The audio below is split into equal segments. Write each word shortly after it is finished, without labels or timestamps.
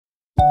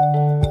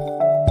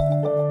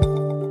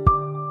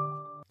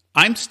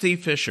I'm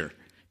Steve Fisher.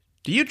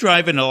 Do you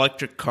drive an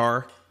electric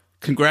car?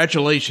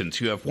 Congratulations,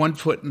 you have one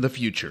foot in the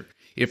future.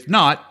 If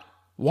not,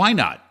 why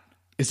not?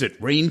 Is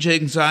it range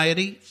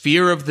anxiety?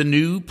 Fear of the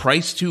new?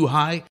 Price too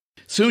high?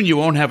 Soon you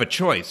won't have a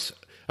choice.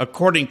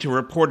 According to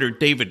reporter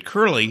David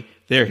Kerley,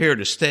 they're here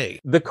to stay.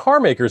 The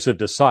car makers have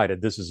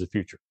decided this is the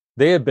future.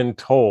 They have been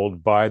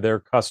told by their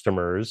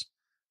customers,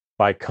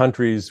 by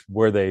countries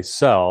where they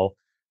sell,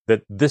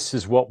 that this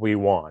is what we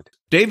want.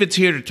 David's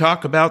here to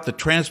talk about the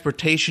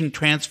transportation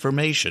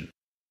transformation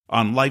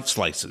on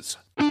Lifeslices.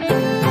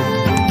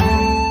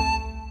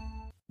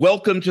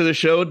 Welcome to the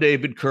show,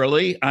 David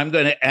Kerley. I'm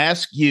going to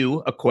ask you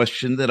a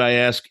question that I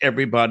ask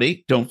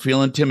everybody. Don't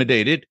feel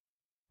intimidated.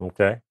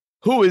 Okay.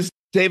 Who is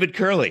David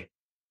Kerley?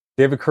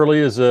 David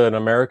Kerley is an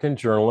American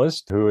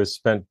journalist who has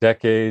spent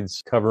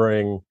decades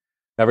covering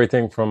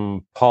everything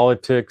from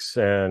politics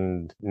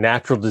and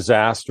natural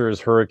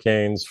disasters,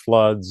 hurricanes,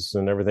 floods,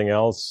 and everything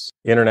else,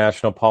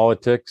 international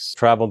politics,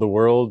 traveled the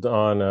world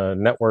on a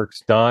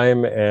network's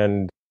dime,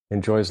 and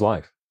enjoys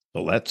life.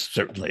 Well, that's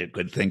certainly a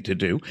good thing to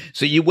do.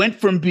 So you went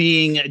from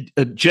being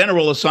a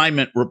general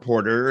assignment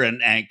reporter and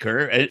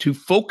anchor to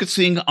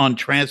focusing on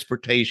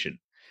transportation.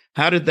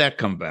 How did that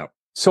come about?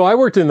 So I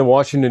worked in the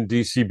Washington,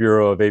 D.C.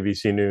 Bureau of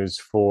ABC News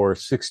for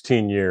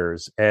 16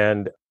 years,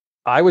 and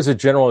I was a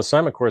general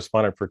assignment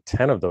correspondent for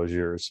 10 of those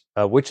years,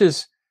 which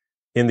is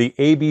in the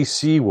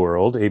ABC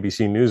world,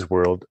 ABC News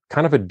world,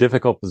 kind of a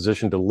difficult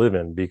position to live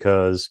in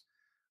because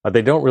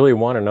they don't really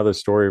want another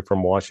story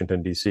from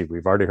Washington, D.C.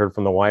 We've already heard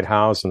from the White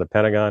House and the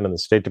Pentagon and the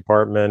State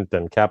Department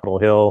and Capitol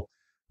Hill.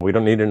 We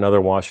don't need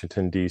another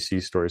Washington, D.C.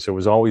 story. So it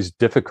was always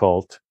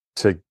difficult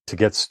to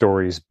get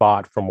stories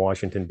bought from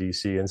Washington,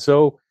 D.C. And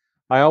so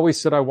I always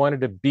said I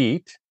wanted to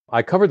beat.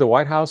 I covered the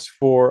White House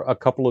for a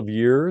couple of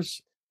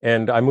years.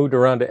 And I moved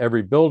around to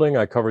every building.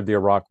 I covered the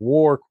Iraq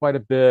War quite a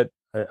bit.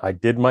 I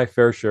did my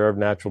fair share of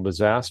natural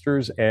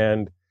disasters,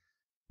 and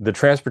the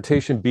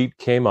transportation beat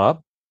came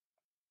up.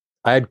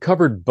 I had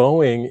covered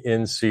Boeing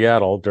in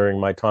Seattle during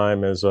my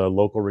time as a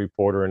local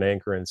reporter and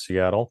anchor in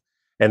Seattle.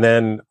 And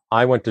then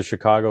I went to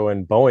Chicago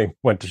and Boeing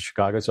went to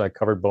Chicago. So I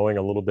covered Boeing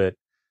a little bit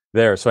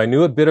there. So I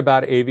knew a bit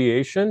about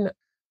aviation.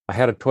 I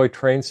had a toy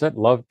train set,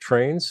 loved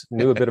trains,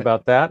 knew a bit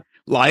about that.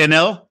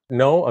 Lionel?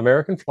 No,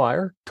 American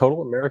Flyer,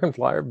 total American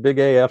Flyer, big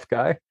AF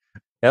guy,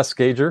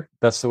 S-Gauger.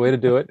 That's the way to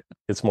do it.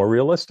 It's more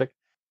realistic.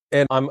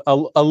 And I'm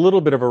a little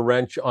bit of a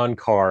wrench on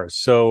cars.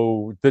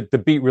 So the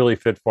beat really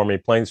fit for me.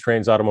 Planes,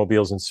 trains,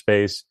 automobiles, and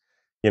space.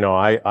 You know,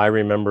 I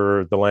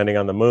remember the landing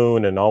on the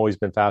moon and always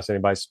been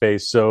fascinated by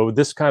space. So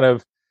this kind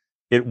of,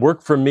 it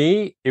worked for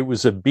me. It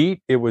was a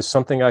beat. It was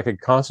something I could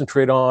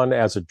concentrate on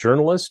as a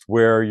journalist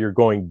where you're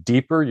going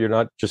deeper. You're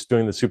not just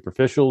doing the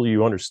superficial.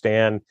 You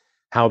understand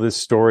how this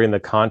story in the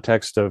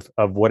context of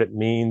what it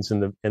means in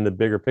the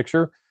bigger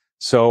picture.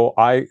 So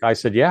I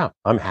said, yeah,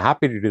 I'm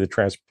happy to do the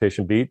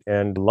transportation beat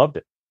and loved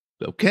it.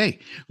 Okay.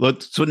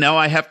 So now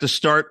I have to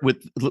start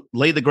with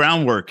lay the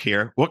groundwork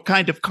here. What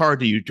kind of car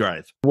do you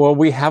drive? Well,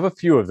 we have a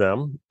few of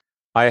them.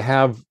 I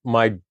have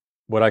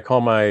what I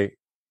call my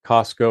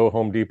Costco,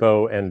 Home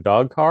Depot, and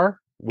dog car,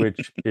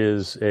 which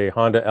is a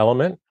Honda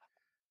Element.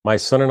 My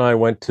son and I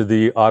went to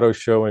the auto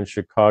show in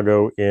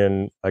Chicago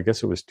in, I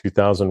guess it was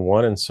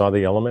 2001, and saw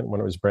the Element when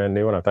it was brand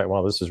new. And I thought,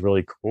 wow, this is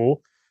really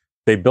cool.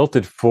 They built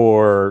it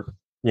for,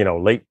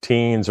 late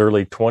teens,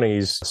 early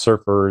 20s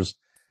surfers,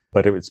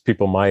 but it was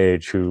people my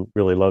age who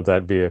really love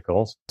that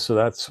vehicle. So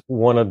that's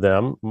one of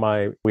them.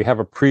 We have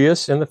a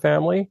Prius in the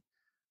family.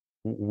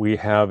 We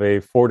have a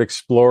Ford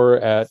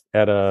Explorer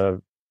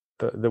that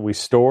we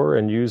store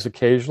and use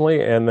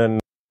occasionally. And then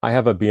I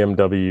have a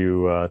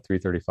BMW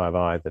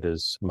 335i that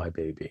is my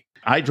baby.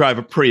 I drive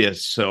a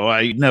Prius, so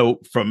I know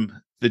from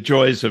the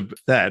joys of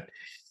that.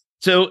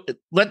 So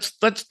let's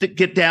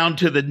get down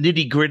to the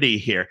nitty gritty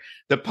here.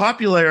 The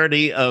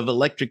popularity of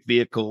electric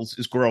vehicles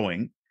is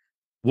growing.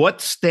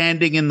 What's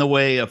standing in the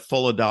way of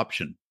full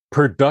adoption?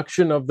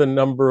 Production of the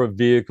number of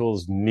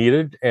vehicles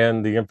needed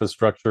and the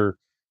infrastructure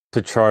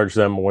to charge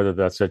them, whether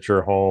that's at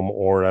your home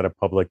or at a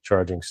public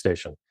charging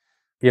station.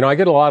 I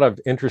get a lot of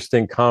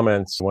interesting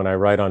comments when I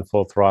write on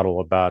Full Throttle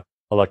about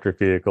electric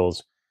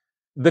vehicles.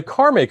 The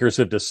car makers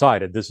have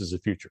decided this is the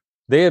future.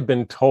 They have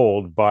been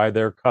told by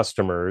their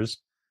customers,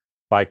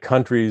 by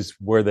countries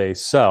where they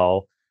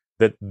sell,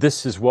 that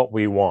this is what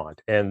we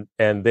want. And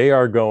they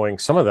are going,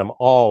 some of them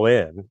all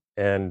in,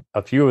 and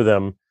a few of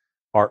them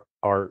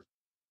are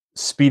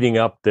speeding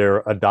up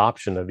their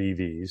adoption of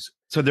EVs.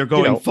 So they're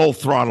going full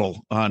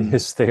throttle on.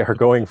 Yes, they are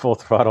going full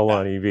throttle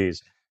on EVs.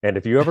 And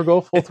if you ever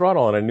go full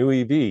throttle on a new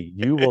EV,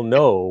 you will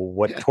know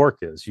what torque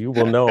is. You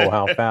will know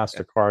how fast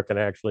a car can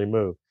actually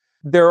move.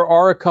 There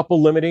are a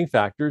couple limiting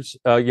factors.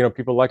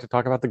 People like to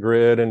talk about the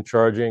grid and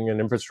charging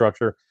and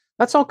infrastructure.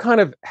 That's all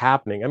kind of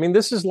happening. I mean,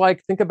 this is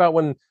like, think about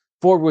when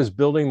Ford was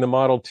building the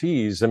Model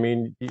Ts. I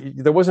mean,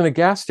 there wasn't a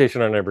gas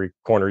station on every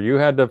corner. You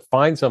had to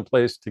find some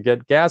place to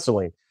get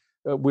gasoline.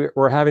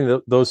 We're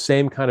having those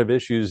same kind of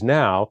issues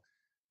now.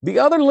 The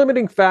other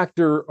limiting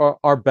factor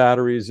are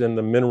batteries and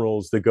the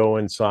minerals that go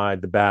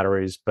inside the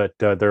batteries, but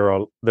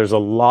there's a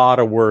lot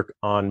of work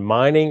on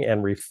mining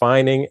and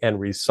refining and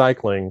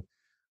recycling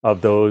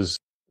of those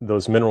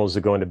minerals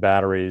that go into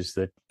batteries.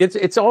 That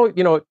it's all,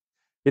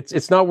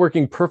 it's not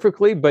working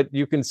perfectly, but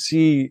you can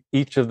see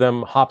each of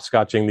them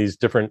hopscotching these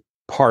different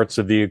parts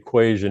of the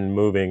equation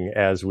moving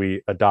as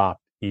we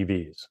adopt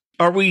EVs.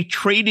 Are we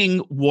trading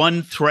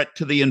one threat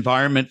to the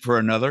environment for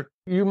another?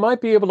 You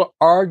might be able to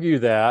argue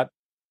that,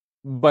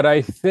 but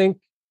I think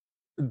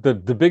the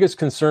biggest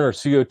concern are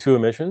CO2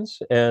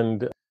 emissions,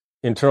 and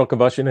internal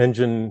combustion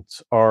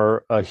engines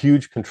are a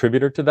huge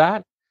contributor to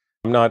that.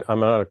 I'm not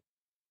a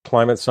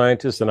climate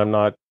scientist, and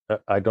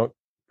I don't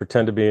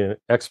pretend to be an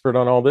expert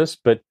on all this,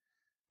 but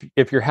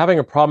if you're having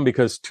a problem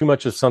because too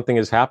much of something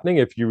is happening,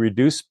 if you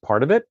reduce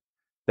part of it,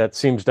 that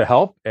seems to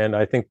help. And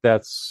I think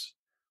that's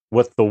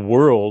what the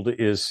world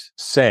is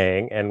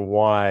saying, and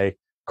why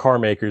car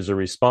makers are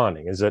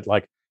responding, is that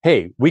like,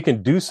 hey, we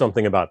can do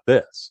something about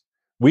this.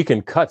 We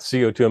can cut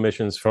CO2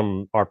 emissions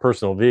from our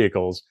personal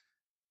vehicles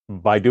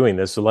by doing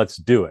this. So let's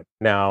do it.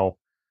 Now,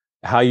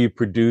 how you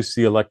produce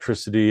the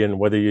electricity and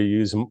whether you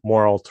use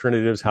more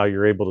alternatives, how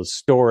you're able to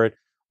store it,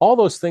 all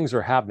those things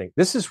are happening.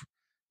 This is,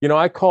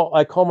 I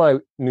call my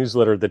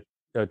newsletter the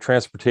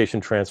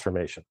transportation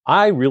transformation.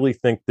 I really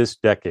think this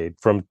decade,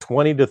 from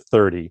 20 to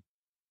 30,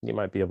 you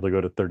might be able to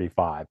go to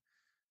 35,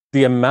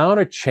 the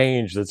amount of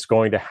change that's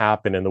going to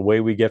happen in the way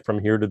we get from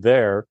here to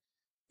there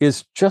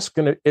is just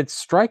it's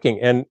striking.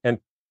 And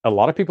a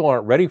lot of people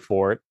aren't ready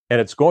for it, and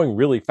it's going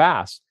really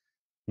fast,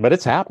 but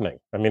it's happening.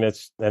 I mean,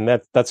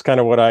 that's kind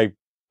of what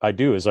I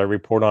do, is I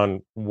report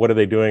on what are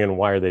they doing and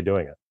why are they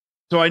doing it.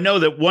 So I know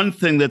that one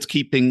thing that's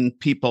keeping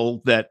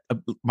people that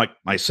like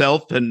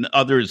myself and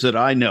others that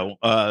I know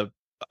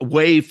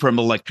away from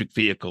electric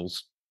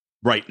vehicles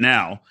right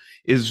now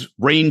is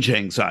range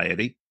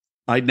anxiety.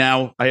 I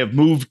have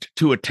moved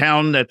to a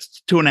town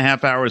that's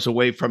 2.5 hours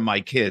away from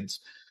my kids.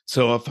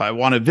 So if I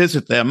want to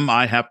visit them,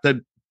 I have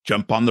to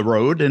jump on the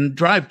road and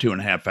drive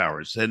 2.5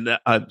 hours. And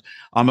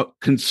I'm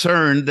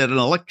concerned that an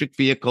electric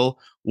vehicle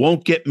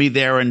won't get me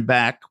there and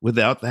back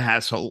without the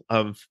hassle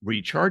of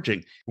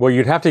recharging. Well,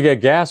 you'd have to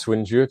get gas,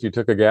 wouldn't you, if you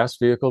took a gas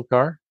vehicle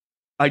car?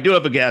 I do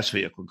have a gas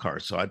vehicle car.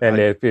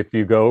 If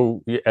you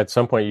go, at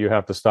some point you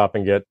have to stop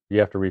and you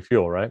have to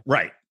refuel, right?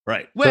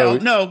 Right. Well,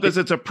 no, because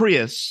it's a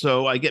Prius,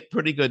 so I get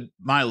pretty good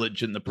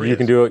mileage in the Prius.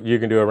 You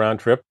can do a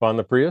round trip on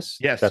the Prius.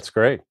 Yes, that's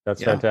great.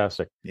 That's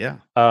fantastic. Yeah.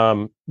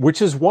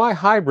 Which is why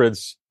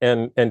hybrids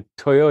and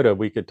Toyota.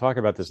 We could talk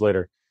about this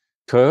later.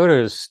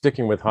 Toyota is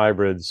sticking with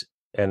hybrids,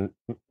 and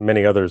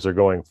many others are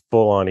going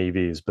full on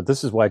EVs. But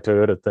this is why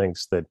Toyota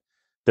thinks that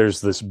there's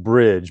this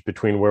bridge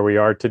between where we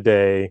are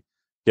today,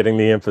 getting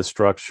the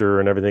infrastructure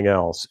and everything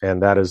else,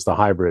 and that is the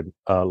hybrid,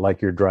 like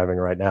you're driving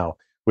right now,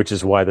 which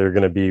is why they're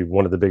going to be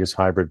one of the biggest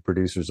hybrid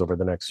producers over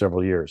the next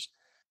several years.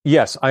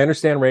 Yes, I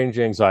understand range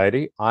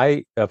anxiety.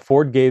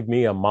 Ford gave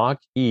me a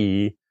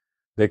Mach-E.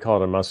 They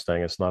call it a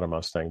Mustang. It's not a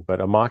Mustang,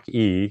 but a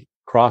Mach-E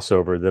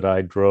crossover that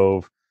I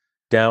drove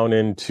down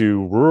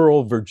into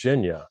rural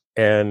Virginia.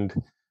 And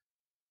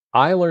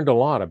I learned a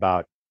lot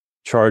about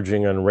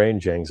charging and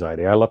range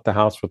anxiety. I left the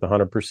house with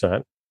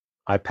 100%.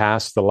 I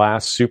passed the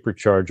last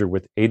supercharger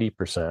with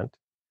 80%.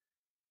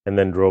 And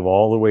then drove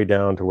all the way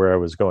down to where I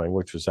was going,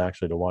 which was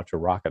actually to watch a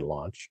rocket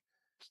launch.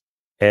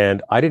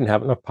 And I didn't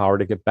have enough power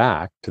to get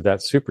back to that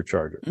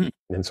supercharger.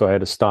 And so I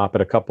had to stop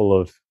at a couple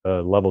of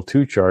level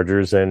 2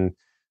 chargers and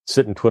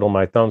sit and twiddle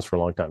my thumbs for a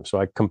long time. So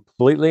I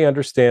completely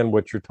understand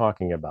what you're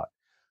talking about.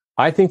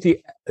 I think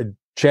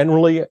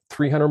generally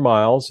 300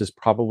 miles is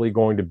probably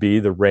going to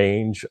be the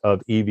range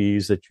of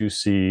EVs that you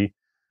see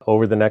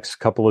over the next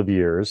couple of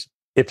years.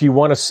 If you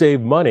want to save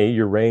money,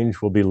 your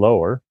range will be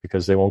lower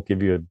because they won't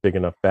give you a big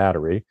enough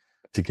battery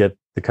to get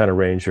the kind of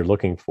range you're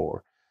looking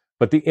for.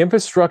 But the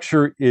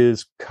infrastructure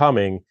is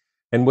coming,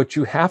 and what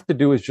you have to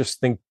do is just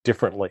think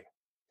differently.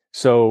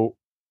 So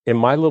in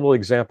my little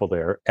example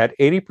there, at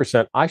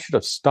 80%, I should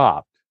have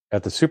stopped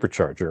at the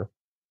supercharger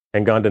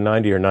and gone to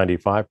 90 or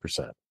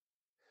 95%,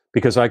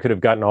 because I could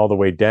have gotten all the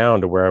way down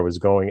to where I was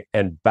going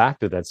and back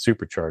to that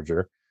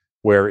supercharger,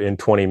 where in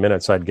 20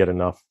 minutes I'd get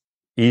enough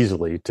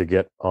easily to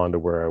get onto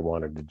where I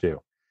wanted to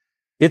do.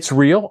 It's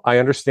real. I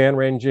understand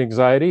range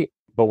anxiety,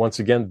 but once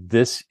again,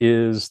 this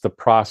is the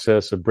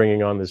process of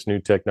bringing on this new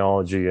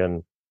technology,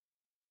 and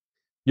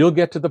you'll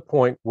get to the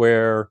point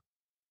where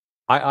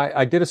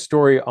I did a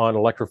story on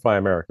Electrify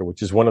America,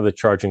 which is one of the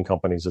charging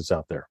companies that's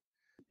out there.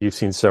 You've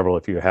seen several.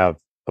 If you have,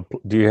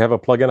 do you have a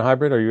plug-in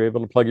hybrid? Are you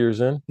able to plug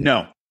yours in?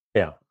 No.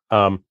 Yeah.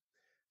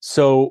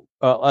 So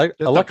a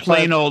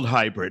plain old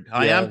hybrid.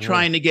 I am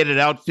trying to get it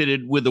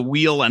outfitted with a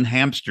wheel and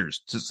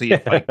hamsters to see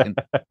if I can.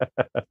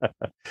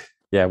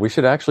 Yeah, we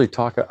should actually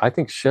talk. I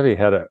think Chevy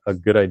had a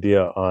good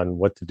idea on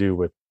what to do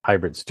with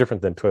hybrids,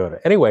 different than Toyota.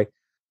 Anyway,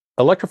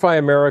 Electrify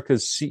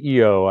America's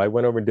CEO, I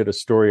went over and did a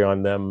story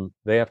on them.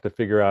 They have to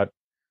figure out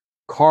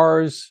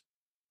cars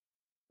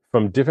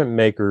from different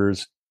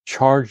makers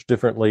charge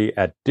differently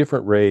at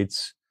different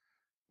rates.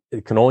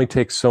 It can only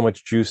take so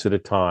much juice at a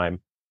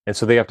time. And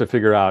so they have to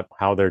figure out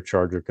how their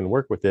charger can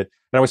work with it.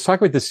 And I was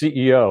talking with the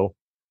CEO,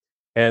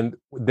 and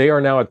they are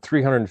now at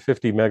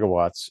 350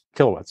 kilowatts,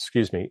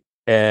 excuse me.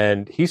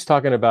 And he's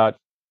talking about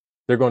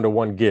they're going to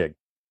 1 gig.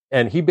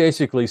 And he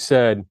basically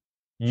said,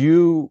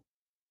 you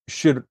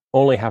should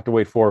only have to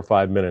wait 4 or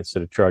 5 minutes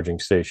at a charging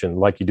station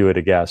like you do at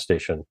a gas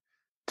station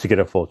to get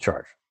a full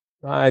charge.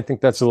 I think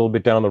that's a little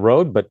bit down the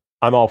road, but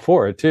I'm all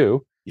for it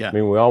too. Yeah. I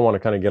mean, we all want to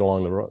kind of get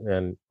along the road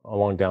and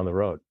along down the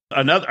road.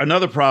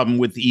 Another problem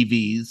with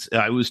EVs,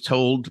 I was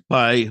told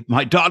by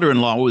my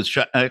daughter-in-law was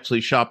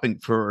actually shopping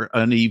for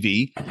an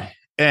EV,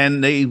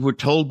 and they were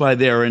told by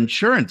their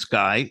insurance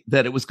guy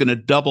that it was going to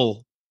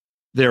double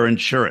their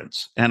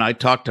insurance. And I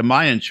talked to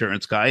my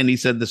insurance guy, and he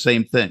said the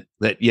same thing,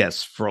 that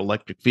yes, for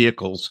electric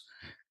vehicles,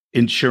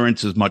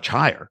 insurance is much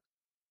higher.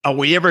 Are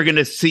we ever going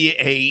to see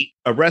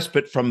a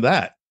respite from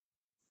that?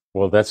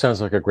 Well, that sounds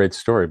like a great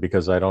story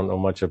because I don't know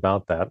much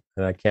about that,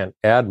 and I can't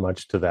add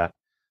much to that.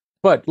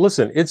 But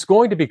listen, it's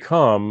going to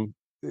become,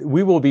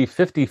 we will be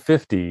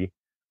 50-50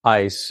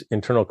 ICE,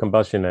 internal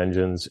combustion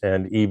engines,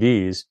 and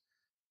EVs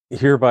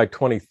here by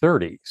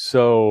 2030.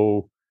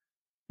 So,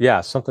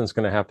 yeah, something's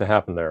going to have to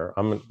happen there.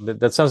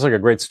 That sounds like a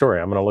great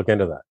story. I'm going to look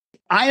into that.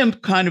 I am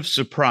kind of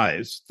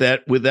surprised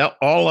that without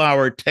all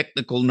our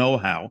technical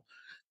know-how,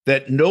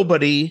 that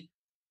nobody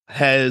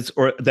has,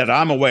 or that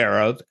I'm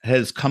aware of,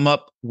 has come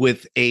up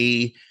with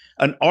an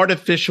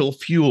artificial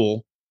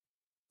fuel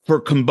for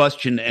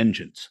combustion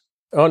engines.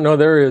 Oh, no,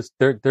 there is.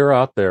 They're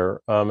out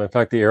there. In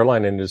fact, the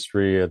airline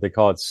industry, they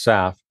call it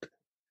SAF,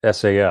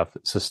 SAF,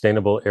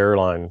 Sustainable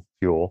Airline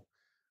Fuel.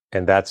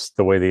 And that's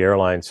the way the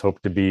airlines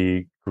hope to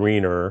be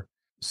greener.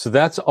 So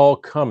that's all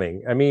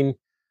coming. I mean,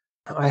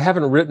 I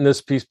haven't written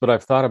this piece, but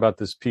I've thought about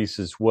this piece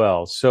as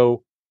well.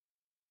 So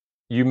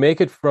you make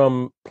it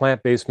from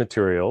plant-based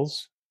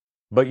materials,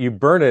 but you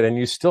burn it and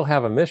you still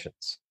have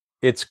emissions.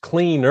 It's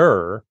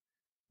cleaner,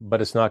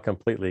 but it's not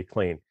completely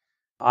clean.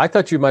 I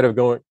thought you might have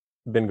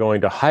been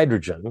going to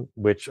hydrogen,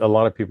 which a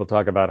lot of people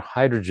talk about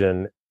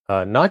hydrogen,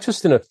 not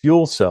just in a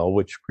fuel cell,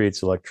 which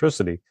creates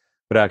electricity,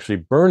 but actually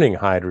burning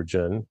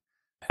hydrogen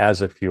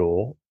as a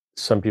fuel.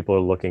 Some people are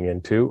looking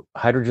into.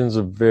 Hydrogen's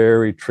a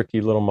very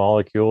tricky little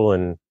molecule,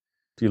 and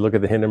if you look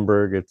at the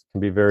Hindenburg, it can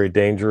be very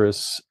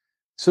dangerous.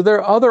 So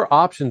there are other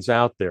options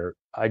out there.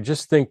 I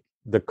just think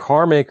the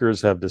car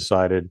makers have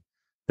decided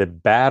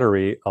that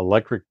battery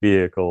electric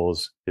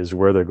vehicles is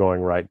where they're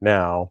going right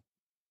now,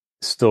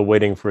 still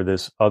waiting for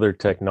this other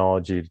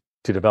technology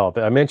to develop.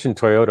 I mentioned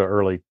Toyota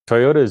early.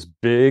 Toyota is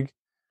big,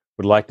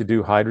 would like to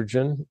do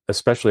hydrogen,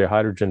 especially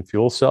hydrogen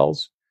fuel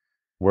cells,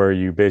 where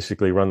you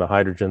basically run the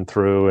hydrogen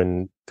through,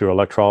 and through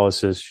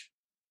electrolysis,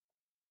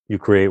 you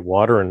create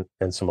water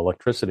and some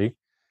electricity.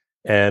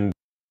 And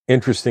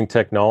interesting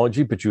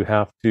technology, but you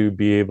have to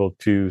be able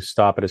to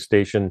stop at a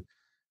station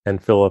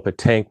and fill up a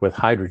tank with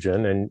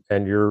hydrogen,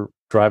 and you're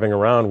driving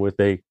around with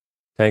a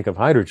tank of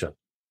hydrogen,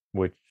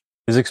 which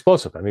is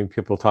explosive. I mean,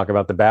 people talk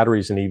about the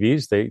batteries in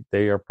EVs.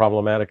 They are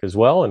problematic as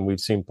well, and we've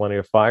seen plenty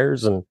of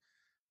fires. And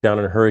down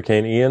in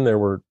Hurricane Ian, there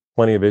were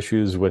plenty of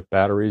issues with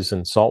batteries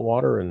and salt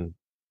water, and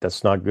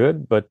that's not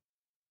good. But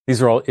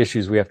these are all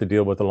issues we have to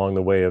deal with along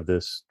the way of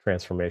this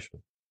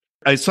transformation.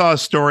 I saw a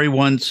story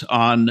once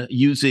on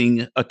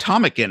using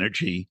atomic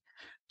energy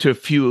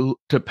to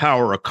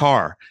power a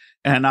car,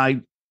 and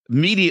I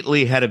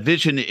immediately had a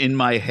vision in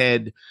my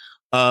head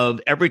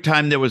of every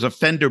time there was a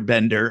fender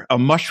bender, a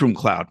mushroom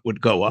cloud would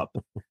go up.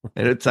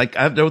 And it's like,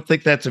 I don't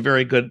think that's a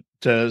very good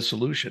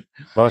solution.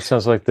 Well, it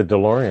sounds like the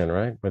DeLorean,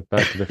 right? With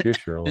Back to the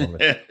Future a little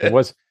bit.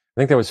 I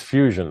think that was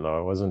fusion, though.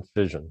 It wasn't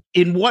fission.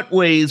 In what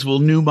ways will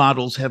new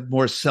models have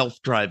more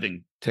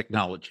self-driving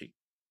technology?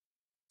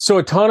 So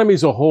autonomy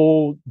is a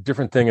whole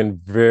different thing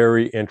and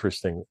very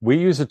interesting. We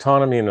use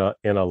autonomy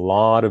in a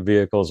lot of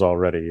vehicles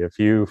already. If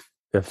you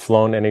have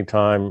flown any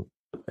time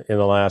in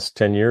the last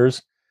 10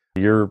 years,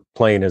 your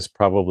plane has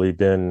probably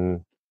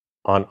been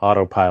on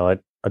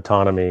autopilot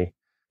autonomy.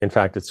 In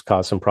fact, it's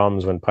caused some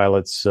problems when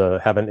pilots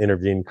haven't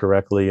intervened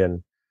correctly.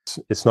 And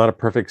it's not a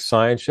perfect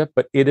science yet,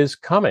 but it is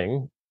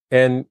coming.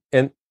 And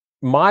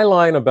my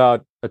line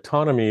about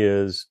autonomy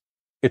is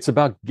it's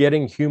about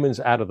getting humans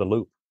out of the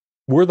loop.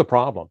 We're the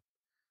problem.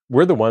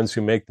 We're the ones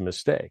who make the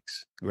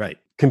mistakes. Right.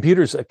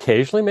 Computers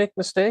occasionally make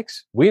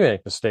mistakes. We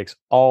make mistakes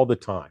all the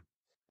time.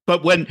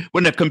 But when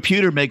a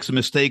computer makes a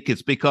mistake,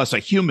 it's because a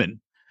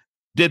human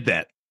did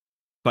that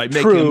by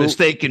making a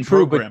mistake in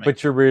programming.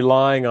 But you're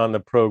relying on the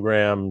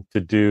program to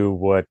do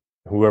what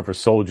whoever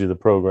sold you the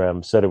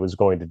program said it was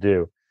going to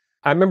do.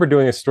 I remember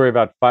doing a story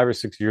about 5 or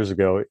 6 years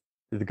ago.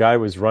 The guy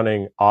was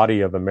running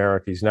Audi of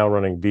America. He's now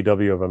running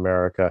VW of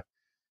America.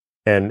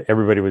 And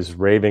everybody was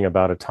raving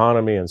about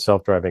autonomy and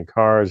self-driving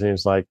cars. And he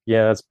was like,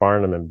 yeah, that's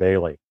Barnum and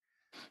Bailey.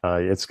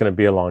 It's going to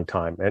be a long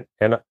time.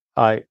 And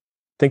I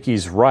think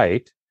he's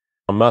right.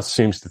 Musk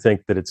seems to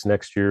think that it's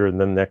next year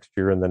and then next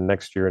year and then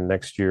next year and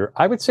next year.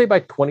 I would say by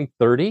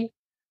 2030,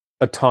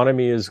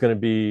 autonomy is going to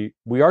be,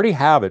 we already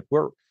have it.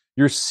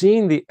 You're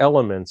seeing the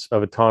elements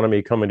of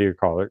autonomy come into your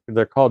car.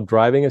 They're called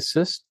driving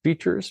assist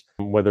features,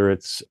 whether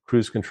it's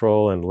cruise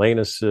control and lane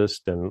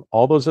assist and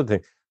all those other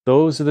things.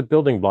 Those are the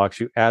building blocks.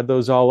 You add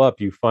those all up,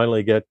 you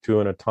finally get to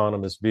an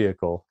autonomous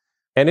vehicle,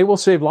 and it will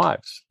save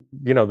lives.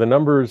 The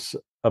numbers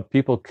of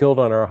people killed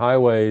on our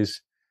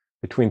highways,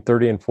 between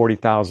 30 and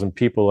 40,000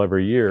 people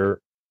every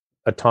year,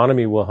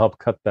 autonomy will help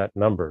cut that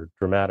number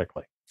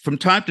dramatically. From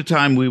time to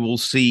time, we will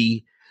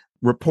see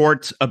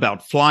reports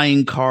about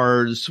flying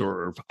cars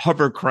or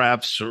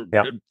hovercrafts or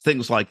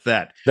things like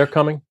that. They're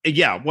coming.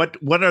 Yeah.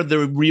 What are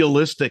the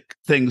realistic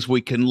things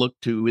we can look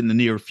to in the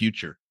near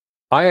future?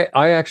 I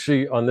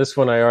actually, on this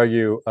one, I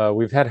argue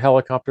we've had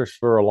helicopters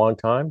for a long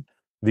time.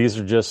 These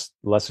are just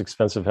less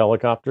expensive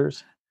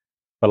helicopters,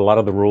 but a lot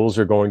of the rules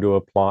are going to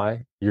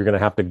apply. You're going to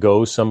have to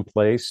go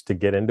someplace to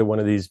get into one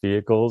of these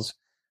vehicles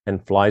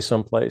and fly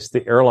someplace.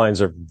 The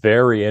airlines are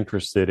very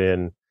interested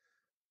in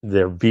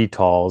their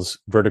VTOLs,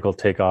 vertical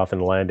takeoff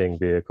and landing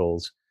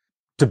vehicles,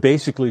 to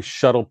basically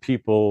shuttle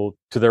people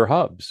to their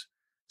hubs.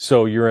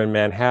 So you're in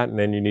Manhattan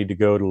and you need to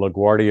go to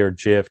LaGuardia or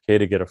JFK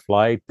to get a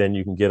flight. Then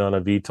you can get on a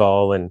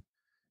VTOL and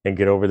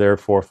get over there.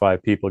 4 or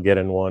 5 people get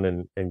in one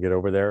and get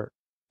over there.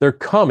 They're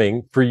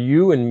coming for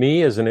you and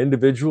me as an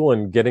individual,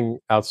 and getting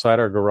outside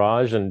our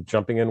garage and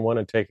jumping in one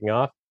and taking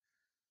off.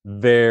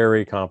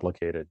 Very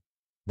complicated.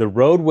 The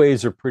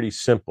roadways are pretty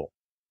simple,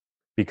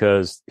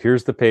 because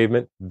here's the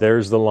pavement,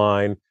 there's the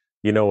line,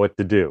 you know what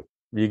to do.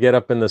 You get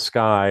up in the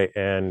sky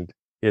and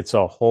it's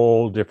a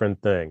whole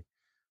different thing.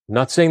 I'm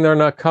not saying they're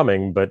not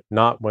coming, but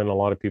not when a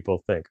lot of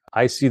people think.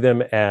 I see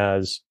them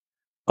as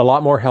a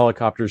lot more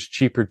helicopters,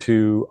 cheaper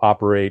to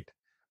operate.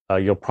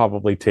 You'll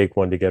probably take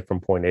one to get from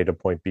point A to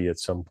point B at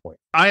some point.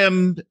 I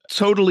am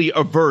totally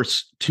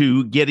averse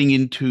to getting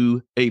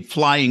into a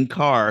flying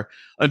car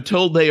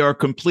until they are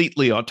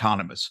completely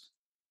autonomous.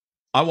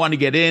 I want to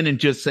get in and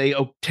just say,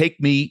 oh,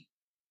 take me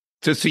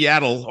to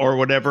Seattle or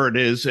whatever it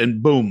is,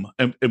 and boom,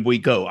 and we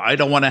go. I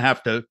don't want to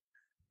have to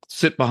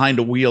sit behind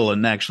a wheel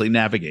and actually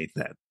navigate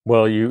that.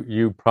 Well,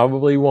 you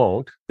probably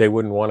won't. They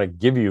wouldn't want to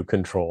give you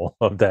control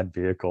of that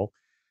vehicle.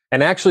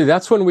 And actually,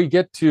 that's when we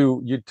get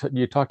to,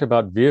 you talked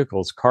about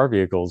vehicles, car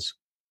vehicles.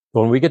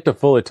 When we get to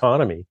full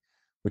autonomy,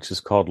 which is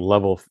called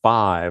level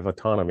 5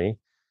 autonomy,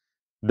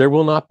 there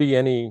will not be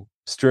any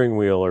steering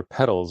wheel or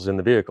pedals in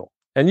the vehicle.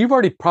 And you've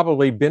already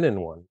probably been in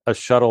one, a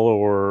shuttle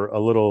or a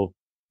little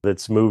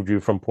that's moved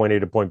you from point A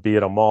to point B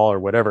at a mall or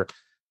whatever.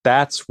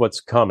 That's what's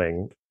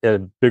coming at a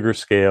bigger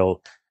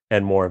scale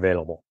and more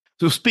available.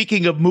 So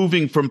speaking of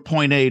moving from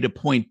point A to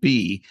point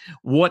B,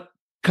 what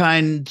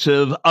kinds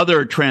of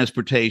other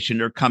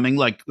transportation are coming,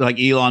 like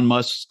Elon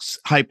Musk's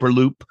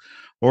Hyperloop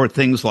or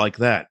things like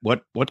that?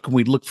 What can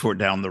we look for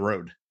down the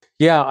road?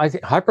 Yeah, I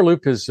think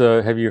Hyperloop is.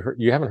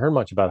 You haven't heard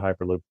much about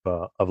Hyperloop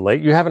of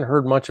late. You haven't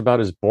heard much about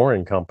his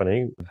Boring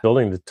Company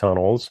building the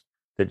tunnels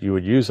that you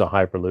would use a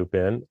Hyperloop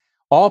in.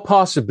 All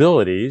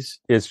possibilities.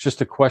 It's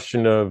just a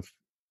question of,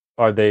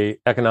 are they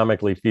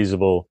economically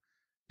feasible?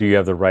 Do you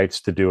have the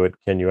rights to do it?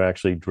 Can you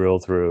actually drill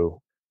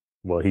through?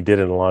 Well, he did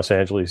it in Los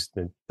Angeles,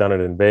 done it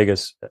in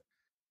Vegas.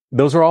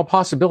 Those are all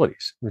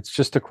possibilities. It's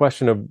just a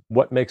question of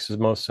what makes the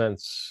most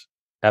sense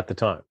at the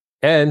time.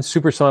 And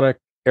supersonic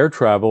air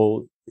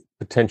travel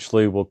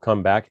potentially will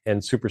come back,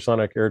 and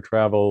supersonic air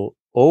travel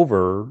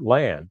over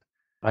land.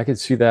 I could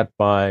see that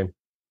by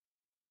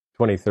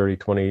 2030,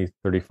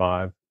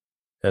 2035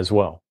 as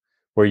well,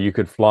 where you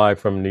could fly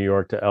from New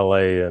York to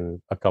LA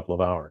in a couple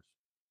of hours.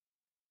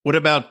 What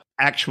about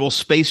actual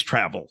space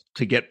travel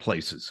to get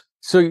places?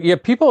 So, yeah,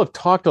 people have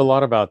talked a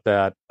lot about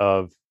that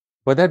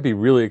but that'd be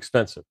really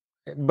expensive.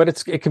 But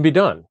it can be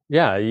done.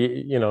 Yeah,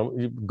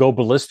 you go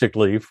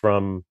ballistically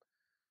from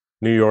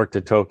New York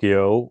to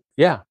Tokyo.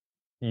 Yeah,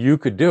 you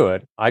could do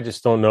it. I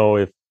just don't know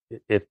if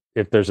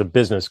there's a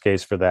business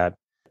case for that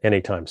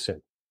anytime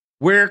soon.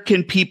 Where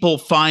can people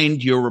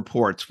find your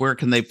reports? Where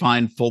can they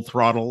find Full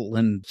Throttle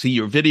and see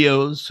your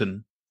videos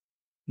and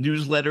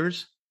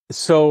newsletters?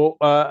 So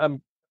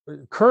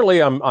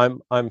currently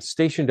I'm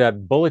stationed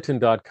at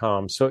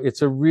bulletin.com. So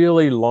it's a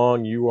really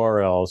long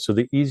URL. So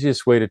the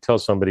easiest way to tell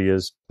somebody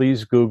is,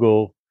 please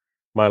Google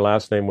my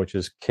last name, which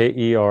is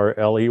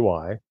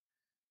Kerley,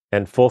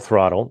 and Full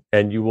Throttle,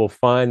 and you will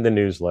find the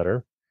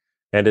newsletter.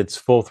 And it's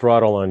Full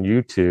Throttle on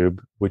YouTube,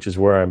 which is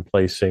where I'm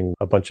placing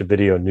a bunch of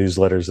video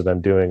newsletters that I'm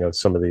doing of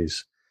some of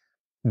these.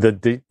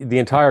 The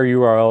entire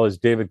URL is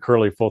David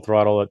Kerley, Full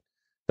Throttle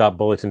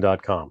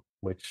 .bulletin.com,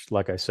 which,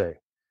 like I say,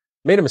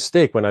 made a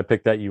mistake when I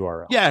picked that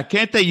URL. Yeah,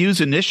 can't they use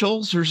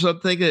initials or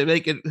something to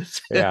make it?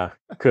 Yeah,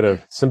 could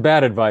have. Some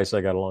bad advice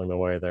I got along the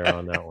way there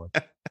on that one.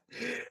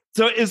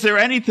 So is there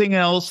anything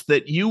else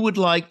that you would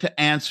like to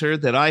answer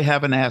that I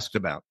haven't asked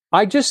about?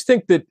 I just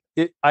think that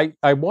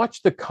I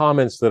watch the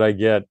comments that I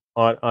get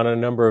on a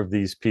number of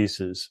these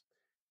pieces.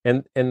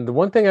 And the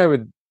one thing I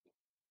would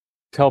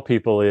tell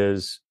people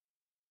is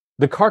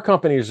the car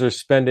companies are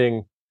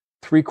spending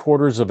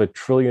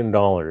 $750 billion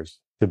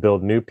to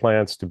build new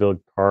plants, to build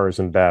cars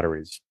and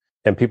batteries.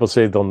 And people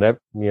say they'll never,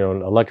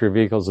 electric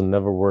vehicles will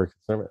never work.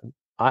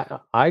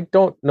 I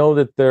don't know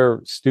that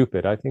they're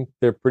stupid. I think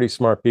they're pretty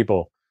smart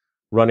people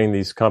running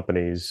these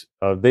companies.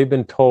 They've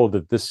been told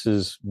that this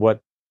is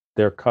what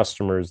their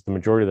customers, the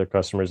majority of their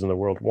customers in the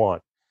world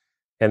want.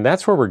 And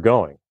that's where we're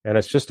going. And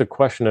it's just a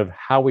question of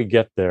how we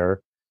get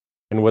there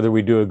and whether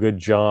we do a good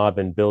job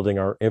in building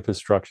our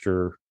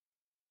infrastructure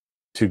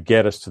to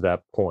get us to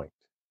that point.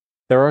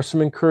 There are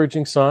some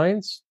encouraging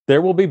signs.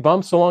 There will be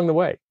bumps along the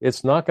way.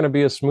 It's not going to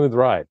be a smooth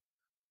ride.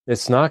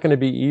 It's not going to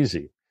be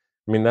easy.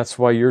 I mean, that's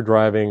why you're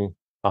driving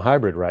a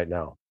hybrid right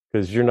now,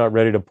 because you're not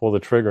ready to pull the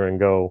trigger and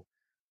go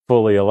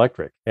fully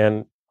electric.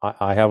 And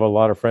I have a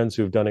lot of friends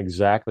who've done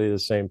exactly the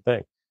same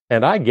thing.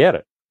 And I get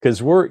it,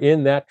 because we're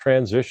in that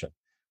transition.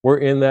 We're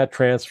in that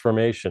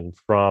transformation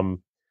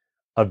from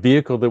a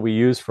vehicle that we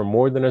use for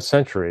more than a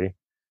century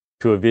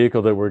to a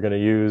vehicle that we're going to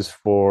use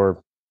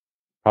for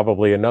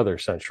probably another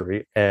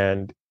century.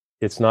 And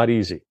it's not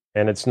easy.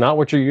 And it's not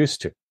what you're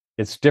used to.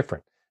 It's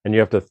different. And you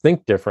have to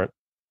think different.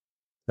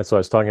 That's what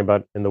I was talking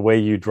about in the way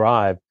you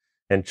drive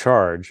and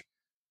charge.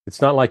 It's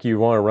not like you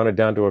want to run it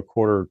down to a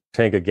quarter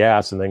tank of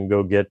gas and then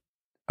go get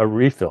a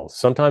refill.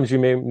 Sometimes you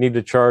may need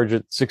to charge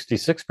at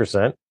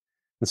 66%,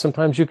 and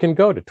sometimes you can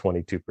go to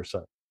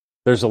 22%.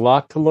 There's a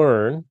lot to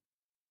learn,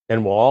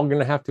 and we're all going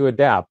to have to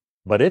adapt,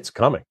 but it's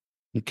coming.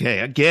 Okay.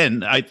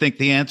 Again, I think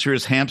the answer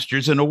is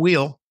hamsters in a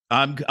wheel.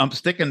 I'm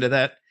sticking to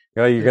that.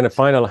 Yeah, you're going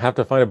to have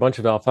to find a bunch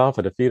of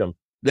alfalfa to feed them.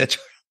 That's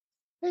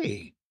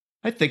hey.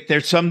 I think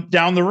there's some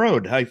down the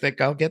road. I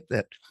think I'll get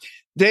that.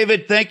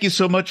 David, thank you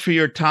so much for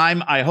your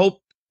time. I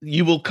hope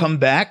you will come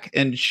back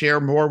and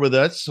share more with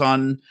us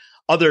on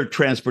other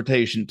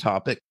transportation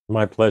topics.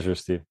 My pleasure,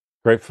 Steve.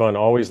 Great fun.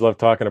 Always love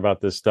talking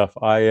about this stuff.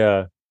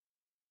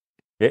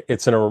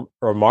 It's a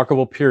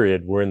remarkable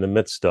period we're in the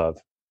midst of.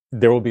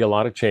 There will be a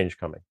lot of change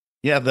coming.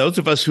 Yeah, those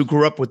of us who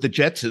grew up with the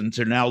Jetsons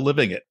are now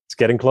living it. It's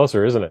getting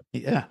closer, isn't it?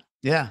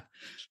 Yeah.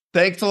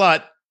 Thanks a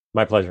lot.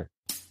 My pleasure.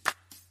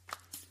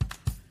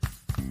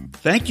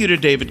 Thank you to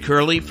David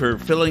Kerley for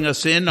filling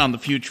us in on the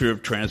future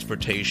of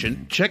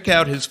transportation. Check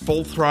out his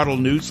Full Throttle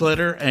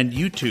newsletter and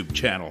YouTube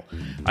channel.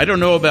 I don't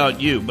know about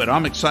you, but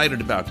I'm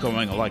excited about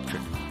going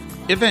electric.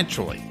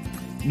 Eventually.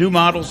 New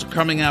models are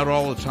coming out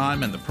all the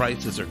time and the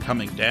prices are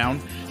coming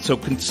down, so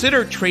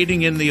consider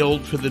trading in the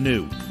old for the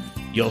new.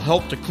 You'll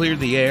help to clear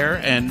the air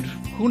and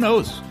who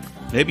knows,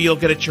 maybe you'll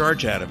get a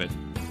charge out of it.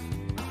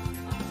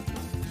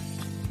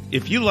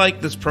 If you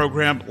like this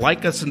program,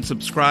 like us and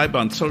subscribe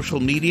on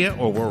social media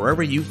or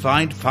wherever you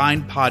find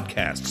fine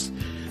podcasts.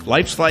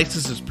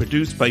 Lifeslices is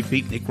produced by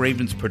Beatnik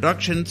Ravens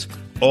Productions,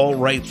 all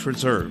rights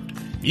reserved.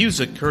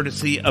 Music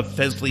courtesy of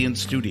Fesleyan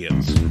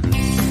Studios.